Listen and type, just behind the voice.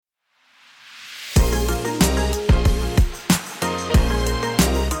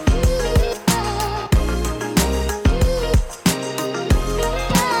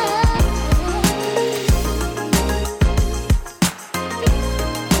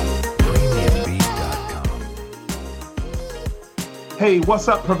Hey, what's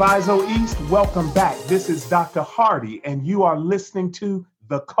up, Proviso East? Welcome back. This is Dr. Hardy, and you are listening to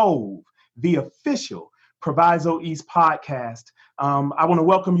The Cove, the official Proviso East podcast. I want to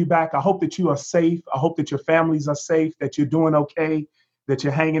welcome you back. I hope that you are safe. I hope that your families are safe, that you're doing okay, that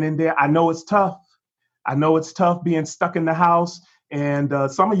you're hanging in there. I know it's tough. I know it's tough being stuck in the house, and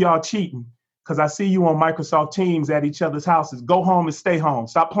some of y'all cheating because I see you on Microsoft Teams at each other's houses. Go home and stay home.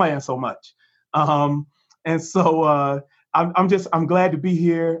 Stop playing so much. I'm glad to be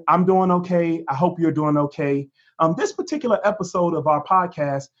here. I'm doing okay. I hope you're doing okay. This particular episode of our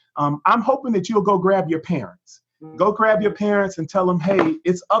podcast, I'm hoping that you'll go grab your parents. Go grab your parents and tell them, hey,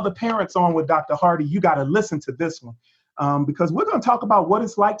 it's other parents on with Dr. Hardy. You got to listen to this one because we're going to talk about what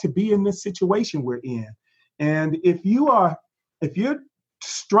it's like to be in this situation we're in. And if you're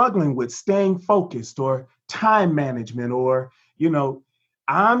struggling with staying focused or time management or,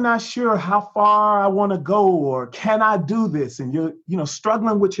 I'm not sure how far I want to go or can I do this? And you're,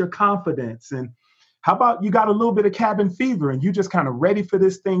 struggling with your confidence. And how about you got a little bit of cabin fever and you just kind of ready for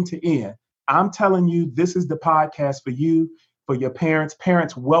this thing to end? I'm telling you, this is the podcast for you, for your parents.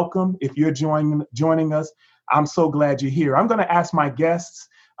 Parents, welcome. If you're joining us, I'm so glad you're here. I'm going to ask my guests.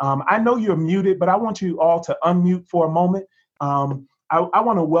 I know you're muted, but I want you all to unmute for a moment. I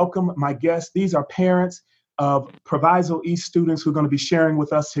want to welcome my guests. These are parents of Proviso East students who are going to be sharing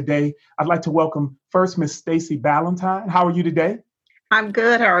with us today. I'd like to welcome first Miss Stacy Ballantyne. How are you today? I'm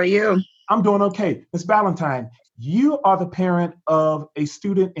good. How are you? I'm doing okay. Miss Ballantyne, you are the parent of a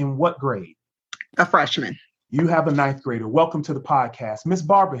student in what grade? A freshman. You have a ninth grader. Welcome to the podcast. Miss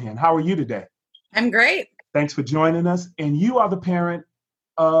Barberhan, how are you today? I'm great. Thanks for joining us. And you are the parent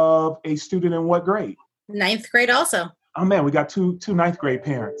of a student in what grade? Ninth grade also. Oh man, we got two ninth grade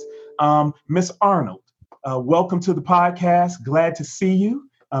parents. Miss Arnold, welcome to the podcast. Glad to see you.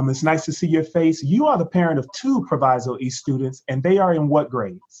 It's nice to see your face. You are the parent of two Proviso East students, and they are in what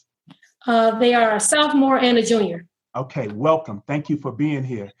grades? They are a sophomore and a junior. Okay, welcome. Thank you for being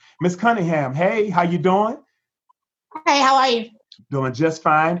here. Miss Cunningham, hey, how you doing? Hey, how are you? Doing just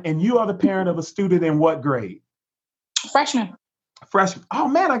fine. And you are the parent of a student in what grade? Freshman. Freshman. Oh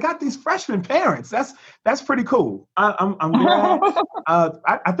man, I got these freshman parents. That's pretty cool. I'm glad.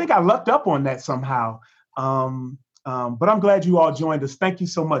 I think I lucked up on that somehow. But I'm glad you all joined us. Thank you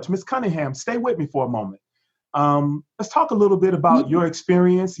so much. Miss Cunningham, stay with me for a moment. Let's talk a little bit about your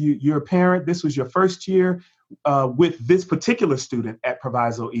experience. You're a parent. This was your first year with this particular student at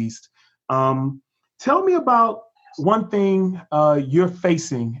Proviso East. Tell me about one thing you're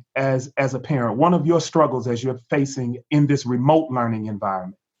facing as a parent, one of your struggles as you're facing in this remote learning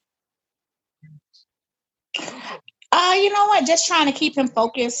environment. You know what? Just trying to keep him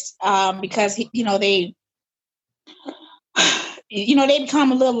focused because they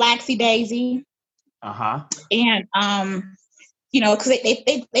become a little laxy daisy. Uh-huh. And because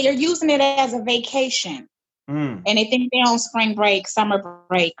they are using it as a vacation, and they think they're on spring break, summer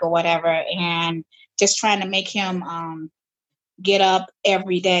break, or whatever, and just trying to make him get up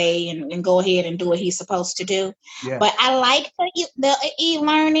every day and go ahead and do what he's supposed to do. Yeah. But I like the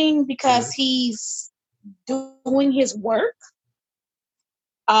e-learning because he's doing his work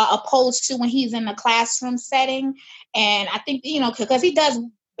opposed to when he's in the classroom setting. And I think, because he does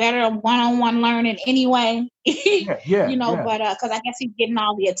better one-on-one learning anyway. But because I guess he's getting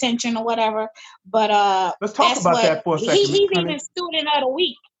all the attention or whatever. But let's talk about that for a second. He's even student of the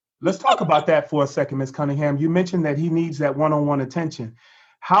week. Let's talk about that for a second, Ms. Cunningham. You mentioned that he needs that one-on-one attention.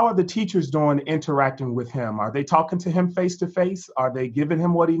 How are the teachers doing interacting with him? Are they talking to him face-to-face? Are they giving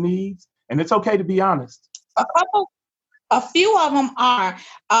him what he needs? And it's okay to be honest. A few of them are.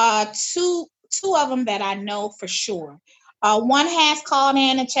 Two of them that I know for sure. One has called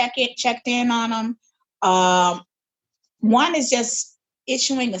in and checked in on him. One is just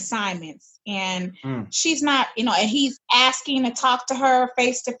issuing assignments. And she's not, and he's asking to talk to her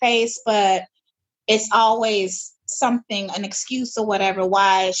face to face, but it's always an excuse or whatever,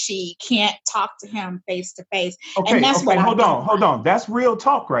 why she can't talk to him face to face. Okay, and that's hold on. That's real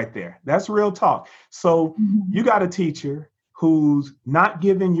talk right there. That's real talk. So you got a teacher who's not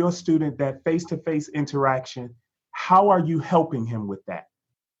giving your student that face to face interaction. How are you helping him with that?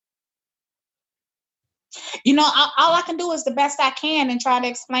 All I can do is the best I can and try to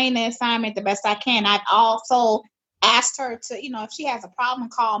explain the assignment the best I can. I've also asked her to, if she has a problem,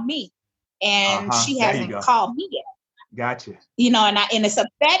 call me. And she hasn't called me yet. Gotcha. And it's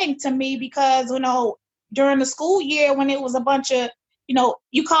upsetting to me because, during the school year when it was a bunch of,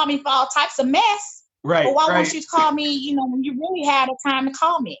 you call me for all types of mess. Right. But why won't you call me, when you really had a time to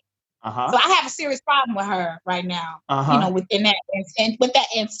call me? So I have a serious problem with her right now, with that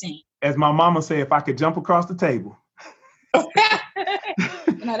instinct. As my mama said, if I could jump across the table.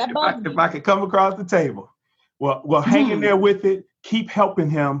 That bugs me. If I could come across the table. Well, hang in there with it. Keep helping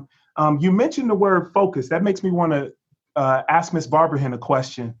him. You mentioned the word focus. That makes me want to ask Miss Barberhan a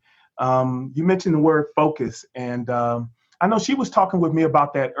question. You mentioned the word focus, and I know she was talking with me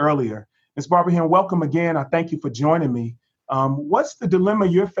about that earlier. Ms. Barberhan, welcome again. I thank you for joining me. What's the dilemma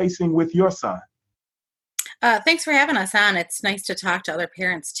you're facing with your son? Thanks for having us on. It's nice to talk to other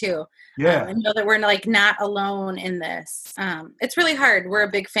parents too. Yeah. And know that we're like not alone in this. It's really hard. We're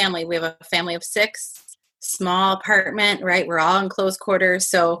a big family. We have a family of 6, small apartment, right? We're all in close quarters.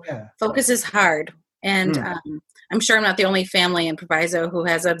 So focus is hard. And I'm sure I'm not the only family in Proviso who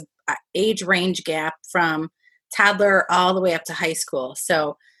has a age range gap from toddler all the way up to high school.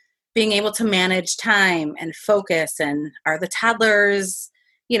 So being able to manage time and focus, and are the toddlers,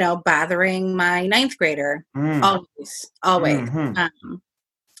 bothering my 9th grader? Always. Mm-hmm.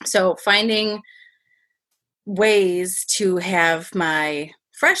 So finding ways to have my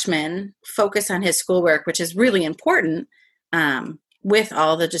freshman focus on his schoolwork, which is really important, with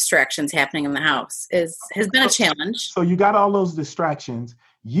all the distractions happening in the house has been a challenge. So you got all those distractions.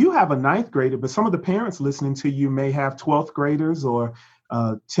 You have a 9th grader, but some of the parents listening to you may have 12th graders or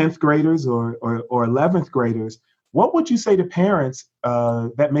 10th graders or 11th graders. What would you say to parents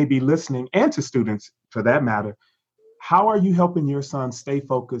that may be listening, and to students for that matter? How are you helping your son stay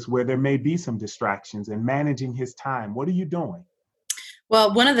focused where there may be some distractions, and managing his time? What are you doing?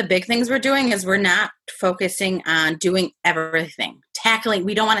 Well, one of the big things we're doing is we're not focusing on doing everything.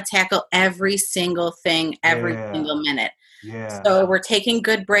 We don't want to tackle every single thing every single minute. Yeah. So we're taking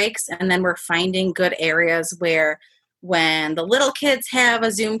good breaks, and then we're finding good areas where when the little kids have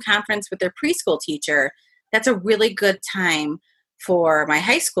a Zoom conference with their preschool teacher, that's a really good time for my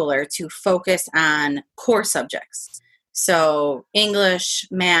high schooler to focus on core subjects. So English,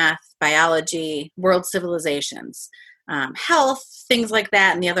 math, biology, world civilizations, health, things like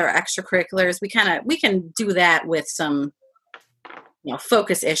that, and the other extracurriculars. We can do that with some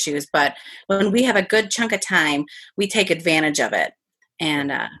focus issues, but when we have a good chunk of time, we take advantage of it.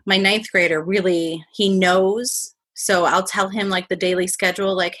 And my 9th grader really, he knows. So I'll tell him like the daily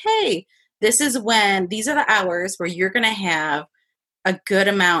schedule, like, hey, these are the hours where you're going to have a good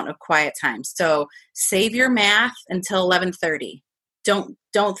amount of quiet time. So save your math until 11:30.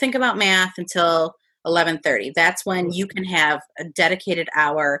 Don't think about math until 11:30. That's when you can have a dedicated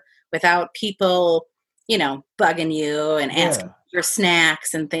hour without people, bugging you and asking for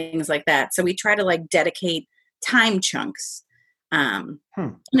snacks and things like that. So we try to like dedicate time chunks. And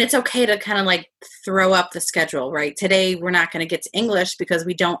it's okay to kind of like throw up the schedule, right? Today, we're not going to get to English because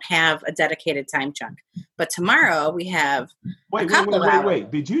we don't have a dedicated time chunk. But tomorrow we have a couple of hours.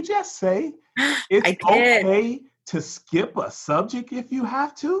 Wait. Did you just say it's okay to skip a subject if you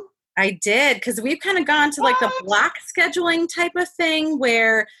have to? I did, because we've kind of gone to like the block scheduling type of thing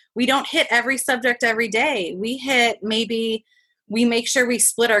where we don't hit every subject every day. We make sure we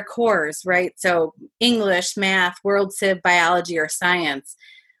split our cores, right? So English, math, world civ, biology, or science.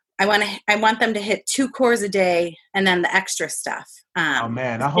 I want them to hit 2 cores a day, and then the extra stuff. Oh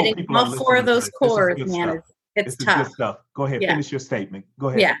man, I hope people all 4 of those cores, man. It's tough. Good stuff. Go ahead, finish your statement. Go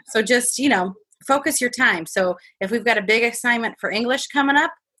ahead. Yeah. So just focus your time. So if we've got a big assignment for English coming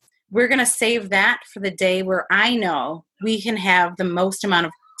up, we're going to save that for the day where I know we can have the most amount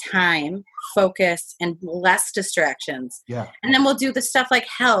of time, focus, and less distractions. Yeah. And then we'll do the stuff like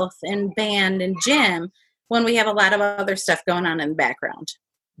health and band and gym when we have a lot of other stuff going on in the background.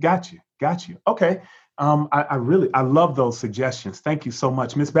 Got you. Okay. I love those suggestions. Thank you so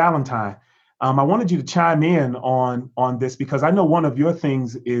much. Ms. Valentine, I wanted you to chime in on this, because I know one of your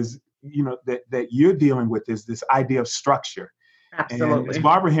things is, that you're dealing with is this idea of structure. Absolutely. And Ms.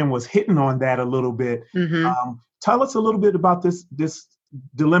 Barberhan was hitting on that a little bit. Mm-hmm. Tell us a little bit about this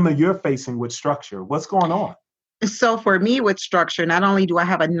dilemma you're facing with structure. What's going on? So for me with structure, not only do I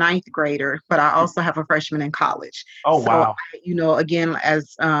have a 9th grader, but I also have a freshman in college. Oh, wow. Again,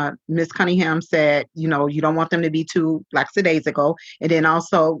 as Ms. Cunningham said, you don't want them to be too lackadaisical. And then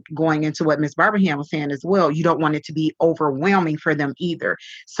also going into what Ms. Barberhan was saying as well, you don't want it to be overwhelming for them either.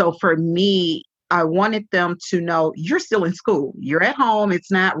 So for me, I wanted them to know you're still in school. You're at home. It's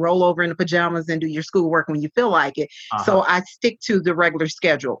not roll over in the pajamas and do your schoolwork when you feel like it. Uh-huh. So I stick to the regular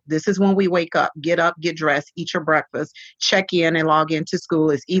schedule. This is when we wake up, get dressed, eat your breakfast, check in and log into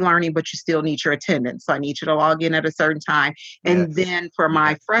school. It's e-learning, but you still need your attendance. So I need you to log in at a certain time. And then for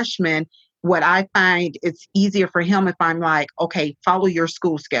my freshman, what I find it's easier for him if I'm like, okay, follow your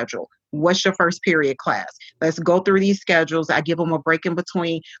school schedule. What's your first period class? Let's go through these schedules. I give them a break in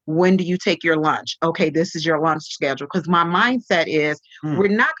between. When do you take your lunch? Okay, this is your lunch schedule. Because my mindset is we're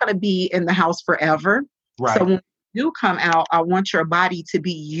not going to be in the house forever. Right. So when we do come out, I want your body to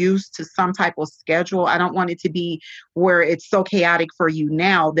be used to some type of schedule. I don't want it to be where it's so chaotic for you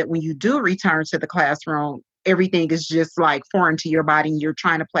now that when you do return to the classroom, everything is just like foreign to your body and you're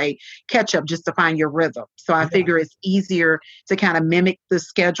trying to play catch up just to find your rhythm. So I figure it's easier to kind of mimic the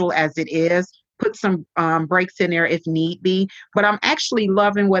schedule as it is, put some breaks in there if need be. But I'm actually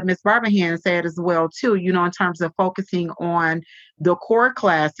loving what Ms. Barberhan said as well, too, you know, in terms of focusing on the core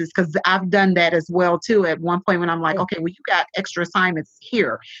classes, because I've done that as well, too, at one point when I'm like, okay, well, you got extra assignments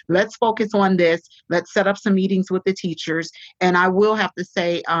here. Let's focus on this. Let's set up some meetings with the teachers. And I will have to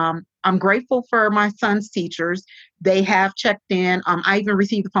say, I'm grateful for my son's teachers. They have checked in. I even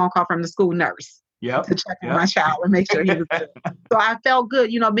received a phone call from the school nurse to check on my child and make sure he was good. So I felt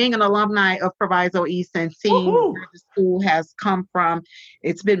good, you know, being an alumni of Proviso East and seeing where the school has come from.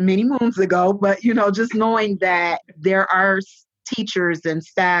 It's been many moons ago, but, you know, just knowing that there are teachers and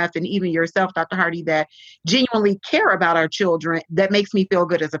staff and even yourself, Dr. Hardy, that genuinely care about our children, that makes me feel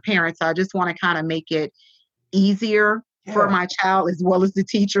good as a parent. So I just want to kind of make it easier for my child as well as the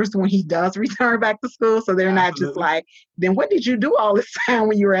teachers when he does return back to school. So they're not just like, then what did you do all this time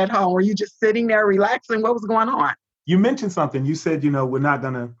when you were at home? Were you just sitting there relaxing? What was going on? You mentioned something. You said, you know, we're not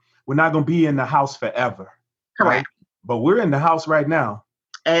gonna be in the house forever. Correct. Right? But we're in the house right now.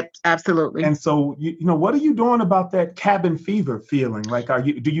 Absolutely. And so, you know, what are you doing about that cabin fever feeling? Like,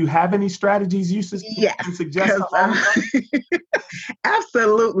 do you have any strategies you suggest?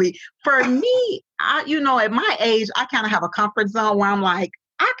 Absolutely. For me, you know, at my age, I kind of have a comfort zone where I'm like,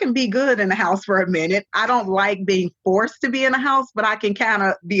 I can be good in the house for a minute. I don't like being forced to be in the house, but I can kind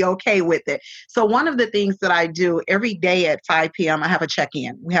of be okay with it. So one of the things that I do every day at 5 p.m., I have a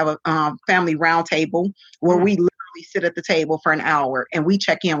check-in. We have a family roundtable where we literally sit at the table for an hour and we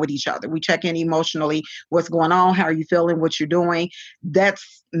check in with each other. We check in emotionally. What's going on? How are you feeling? What you're doing?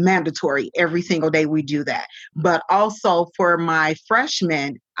 That's mandatory. Every single day we do that. But also for my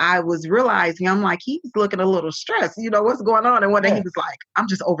freshmen, I was realizing, I'm like, he's looking a little stressed. You know, what's going on? And one day he was like, I'm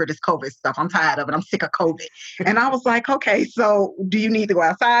just over this COVID stuff. I'm tired of it. I'm sick of COVID. And I was like, okay, so do you need to go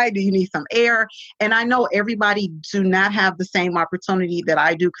outside? Do you need some air? And I know everybody do not have the same opportunity that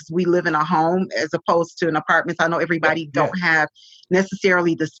I do because we live in a home as opposed to an apartment. I know everybody don't have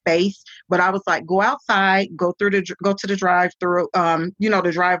necessarily the space, but I was like, go outside, go to the drive-through, you know,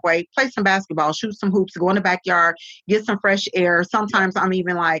 the driveway, play some basketball, shoot some hoops, go in the backyard, get some fresh air. Sometimes I'm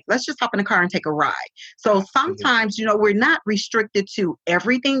even like, let's just hop in the car and take a ride. So sometimes, you know, we're not restricted to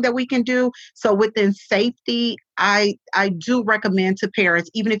everything that we can do. So within safety, I do recommend to parents,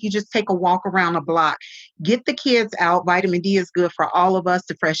 even if you just take a walk around the block, get the kids out. Vitamin D is good for all of us.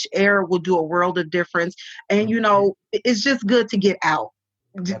 The fresh air will do a world of difference. And, you know, it's just good to get out.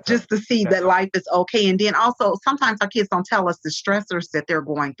 Just to see that life is okay. And then also sometimes our kids don't tell us the stressors that they're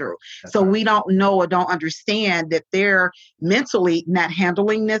going through. So we don't know or don't understand that they're mentally not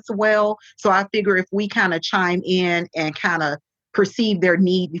handling this well. So I figure if we kind of chime in and kind of perceive their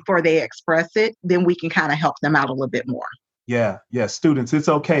need before they express it, then we can kind of help them out a little bit more. Yeah. Students, it's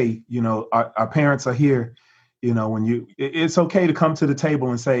okay. You know, our parents are here. You know, it's okay to come to the table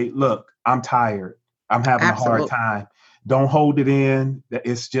and say, look, I'm tired. I'm having a hard time. Don't hold it in.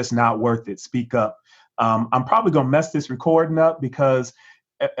 It's just not worth it. Speak up. I'm probably going to mess this recording up because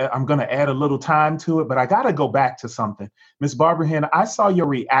I'm going to add a little time to it, but I got to go back to something. Ms. Barberhan, I saw your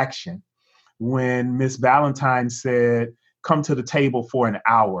reaction when Ms. Valentine said, come to the table for an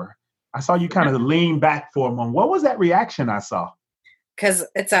hour. I saw you kind of lean back for a moment. What was that reaction I saw? Because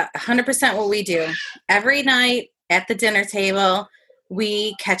it's 100% what we do. Every night at the dinner table,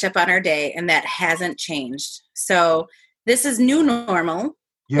 we catch up on our day, and that hasn't changed. So this is new normal,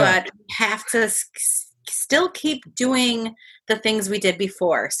 but we have to still keep doing the things we did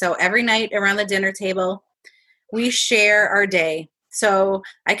before. So every night around the dinner table, we share our day. So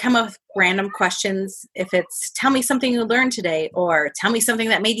I come up with random questions. If it's tell me something you learned today, or tell me something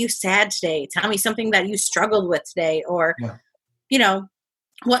that made you sad today, tell me something that you struggled with today, or, you know,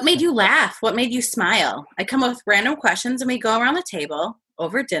 what made you laugh? What made you smile? I come up with random questions and we go around the table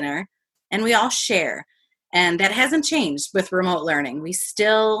over dinner and we all share. And that hasn't changed with remote learning. We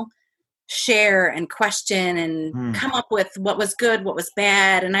still share and question and come up with what was good, what was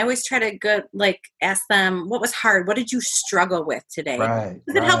bad. And I always try to ask them, what was hard? What did you struggle with today?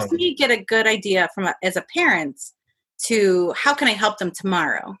 Because it helps me get a good idea as a parent to how can I help them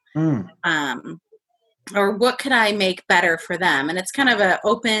tomorrow? Or what could I make better for them? And it's kind of an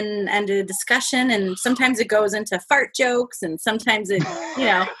open-ended discussion. And sometimes it goes into fart jokes, and sometimes it, you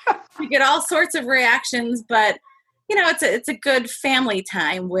know, you get all sorts of reactions. But you know, it's a good family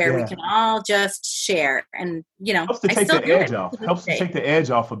time where we can all just share, and you know, helps to take the edge off. Helps to take the edge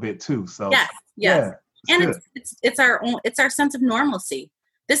off a bit too. So yes. And it's our sense of normalcy.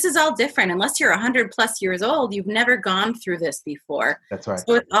 This is all different. Unless you're 100 plus years old, you've never gone through this before. That's right.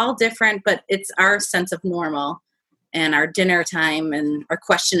 So it's all different, but it's our sense of normal, and our dinner time and our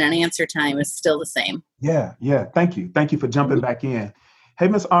question and answer time is still the same. Yeah. Thank you for jumping back in. Hey,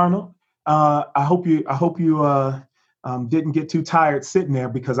 Miss Arnold, I hope you didn't get too tired sitting there,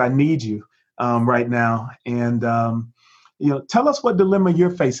 because I need you right now. And tell us what dilemma you're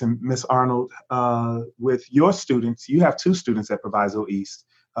facing, Miss Arnold, with your students. You have 2 students at Proviso East.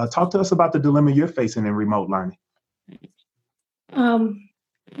 Talk to us about the dilemma you're facing in remote learning.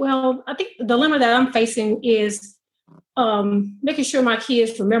 Well, I think the dilemma that I'm facing is making sure my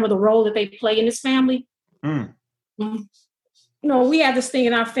kids remember the role that they play in this family. We have this thing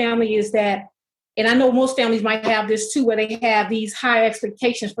in our family is that, and I know most families might have this too, where they have these high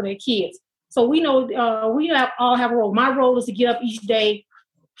expectations for their kids. So we know we all have a role. My role is to get up each day,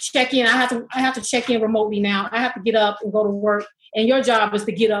 check in. I have to check in remotely now. I have to get up and go to work. And your job is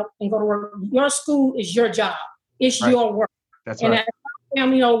to get up and go to work. Your school is your job. It's right. Your work. That's and right.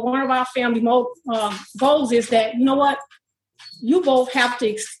 Family, one of our family goals is that, you know what, you both have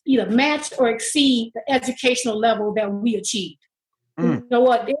to either match or exceed the educational level that we achieved. You know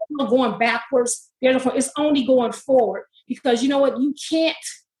what, there's no going backwards. It's only going forward, because you know what, you can't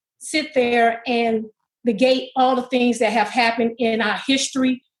sit there and negate all the things that have happened in our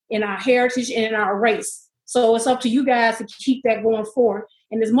history, in our heritage, and in our race. So it's up to you guys to keep that going forward.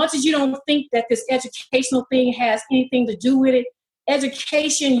 And as much as you don't think that this educational thing has anything to do with it,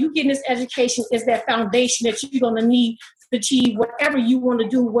 education, you getting this education is that foundation that you're going to need to achieve whatever you want to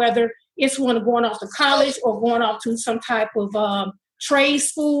do, whether it's going off to college or going off to some type of trade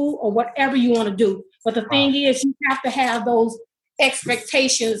school or whatever you want to do. But the thing is, you have to have those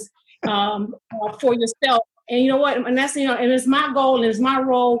expectations for yourself. And you know what? And that's, and it's my goal and it's my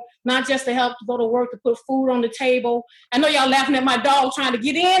role, not just to help to go to work, to put food on the table. I know y'all laughing at my dog trying to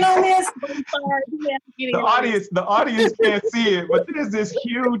get in on this. But I'm sorry, the audience can't see it, but there's this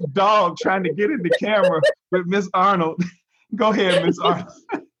huge dog trying to get in the camera with Miss Arnold. Go ahead, Miss Arnold.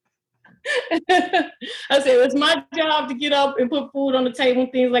 I said, it's my job to get up and put food on the table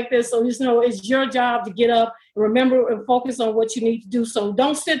and things like this. So just know it's your job to get up and remember and focus on what you need to do. So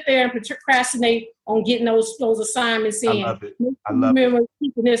don't sit there and procrastinate on getting those assignments in. I love it.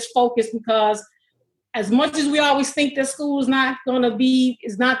 Keeping this focus, because as much as we always think that school is not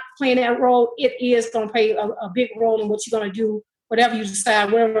playing that role, it is going to play a big role in what you're going to do, whatever you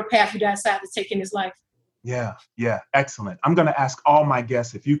decide, whatever path you decide to take in this life. Yeah. Excellent. I'm going to ask all my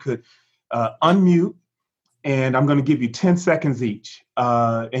guests if you could unmute, and I'm going to give you 10 seconds each.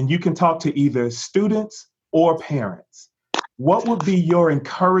 And you can talk to either students or parents. What would be your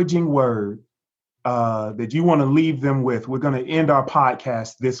encouraging word that you want to leave them with? We're going to end our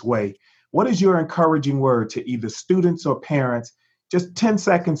podcast this way. What is your encouraging word to either students or parents? Just 10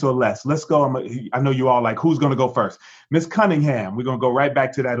 seconds or less. Let's go. I know you all like, who's going to go first? Miss Cunningham. We're going to go right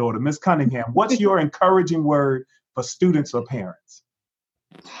back to that order. Miss Cunningham, what's your encouraging word for students or parents?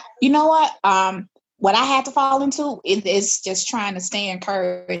 You know what? What I had to fall into is just trying to stay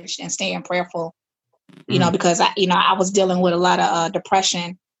encouraged and staying prayerful. Because I was dealing with a lot of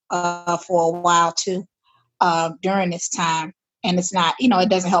depression for a while too during this time, and it's not, it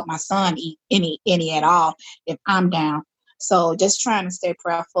doesn't help my son any at all if I'm down. So just trying to stay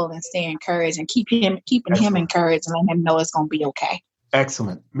prayerful and stay encouraged and keeping him encouraged and letting him know it's going to be okay.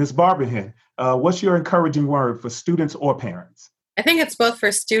 Excellent. Ms. Barberhen, what's your encouraging word for students or parents? I think it's both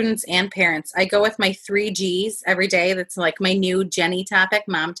for students and parents. I go with my 3 Gs every day. That's like my new Jenny topic,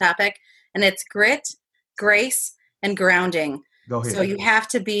 mom topic. And it's grit, grace, and grounding. Go ahead. So you have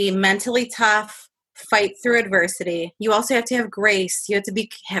to be mentally tough, fight through adversity. You also have to have grace. You have to be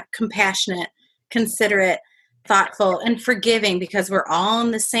compassionate, considerate, thoughtful, and forgiving, because we're all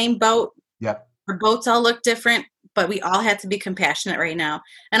in the same boat. Yeah. Our boats all look different, but we all have to be compassionate right now.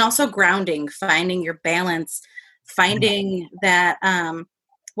 And also grounding, finding your balance, finding that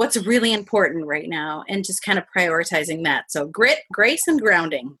what's really important right now, and just kind of prioritizing that. So grit, grace, and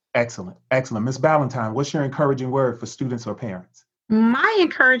grounding. Excellent. Ms. Ballantyne, what's your encouraging word for students or parents? My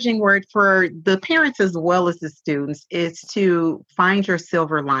encouraging word for the parents as well as the students is to find your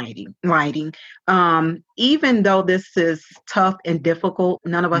silver lining. Even though this is tough and difficult,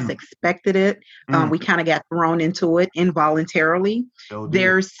 none of us expected it. We kind of got thrown into it involuntarily.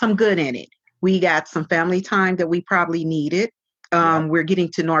 There's some good in it. We got some family time that we probably needed. We're getting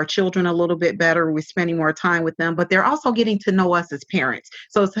to know our children a little bit better. We're spending more time with them, but they're also getting to know us as parents.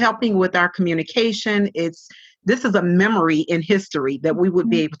 So it's helping with our communication. It's this is a memory in history that we would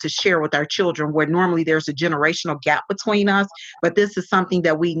be able to share with our children, where normally there's a generational gap between us. But this is something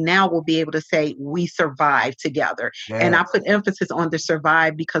that we now will be able to say we survived together. Yes. And I put emphasis on the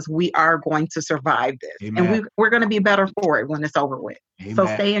survive, because we are going to survive this. Amen. And we're going to be better for it when it's over with. Amen. So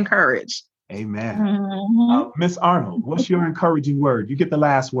stay encouraged. Amen. Miss Arnold, what's your encouraging word? You get the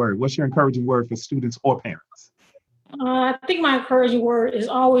last word. What's your encouraging word for students or parents? I think my encouraging word is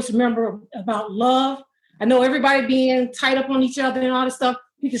always remember about love. I know everybody being tight up on each other and all this stuff,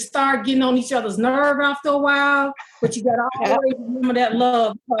 you can start getting on each other's nerve after a while, but you got to always remember that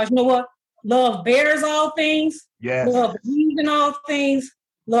love, because you know what? Love bears all things. Yes. Love believes in all things.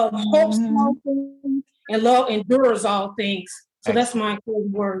 Love hopes in all things. And love endures all things. So that's my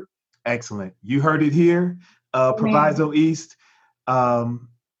encouraging word. Excellent. You heard it here. Proviso East.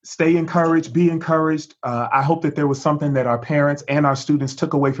 Stay encouraged, be encouraged. I hope that there was something that our parents and our students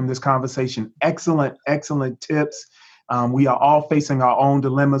took away from this conversation. Excellent, excellent tips. We are all facing our own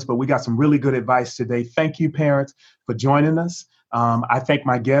dilemmas, but we got some really good advice today. Thank you, parents, for joining us. I thank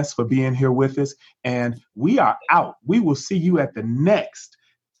my guests for being here with us, and we are out. We will see you at the next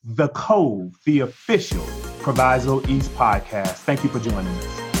The Cove, the official Proviso East podcast. Thank you for joining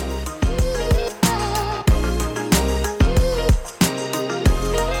us.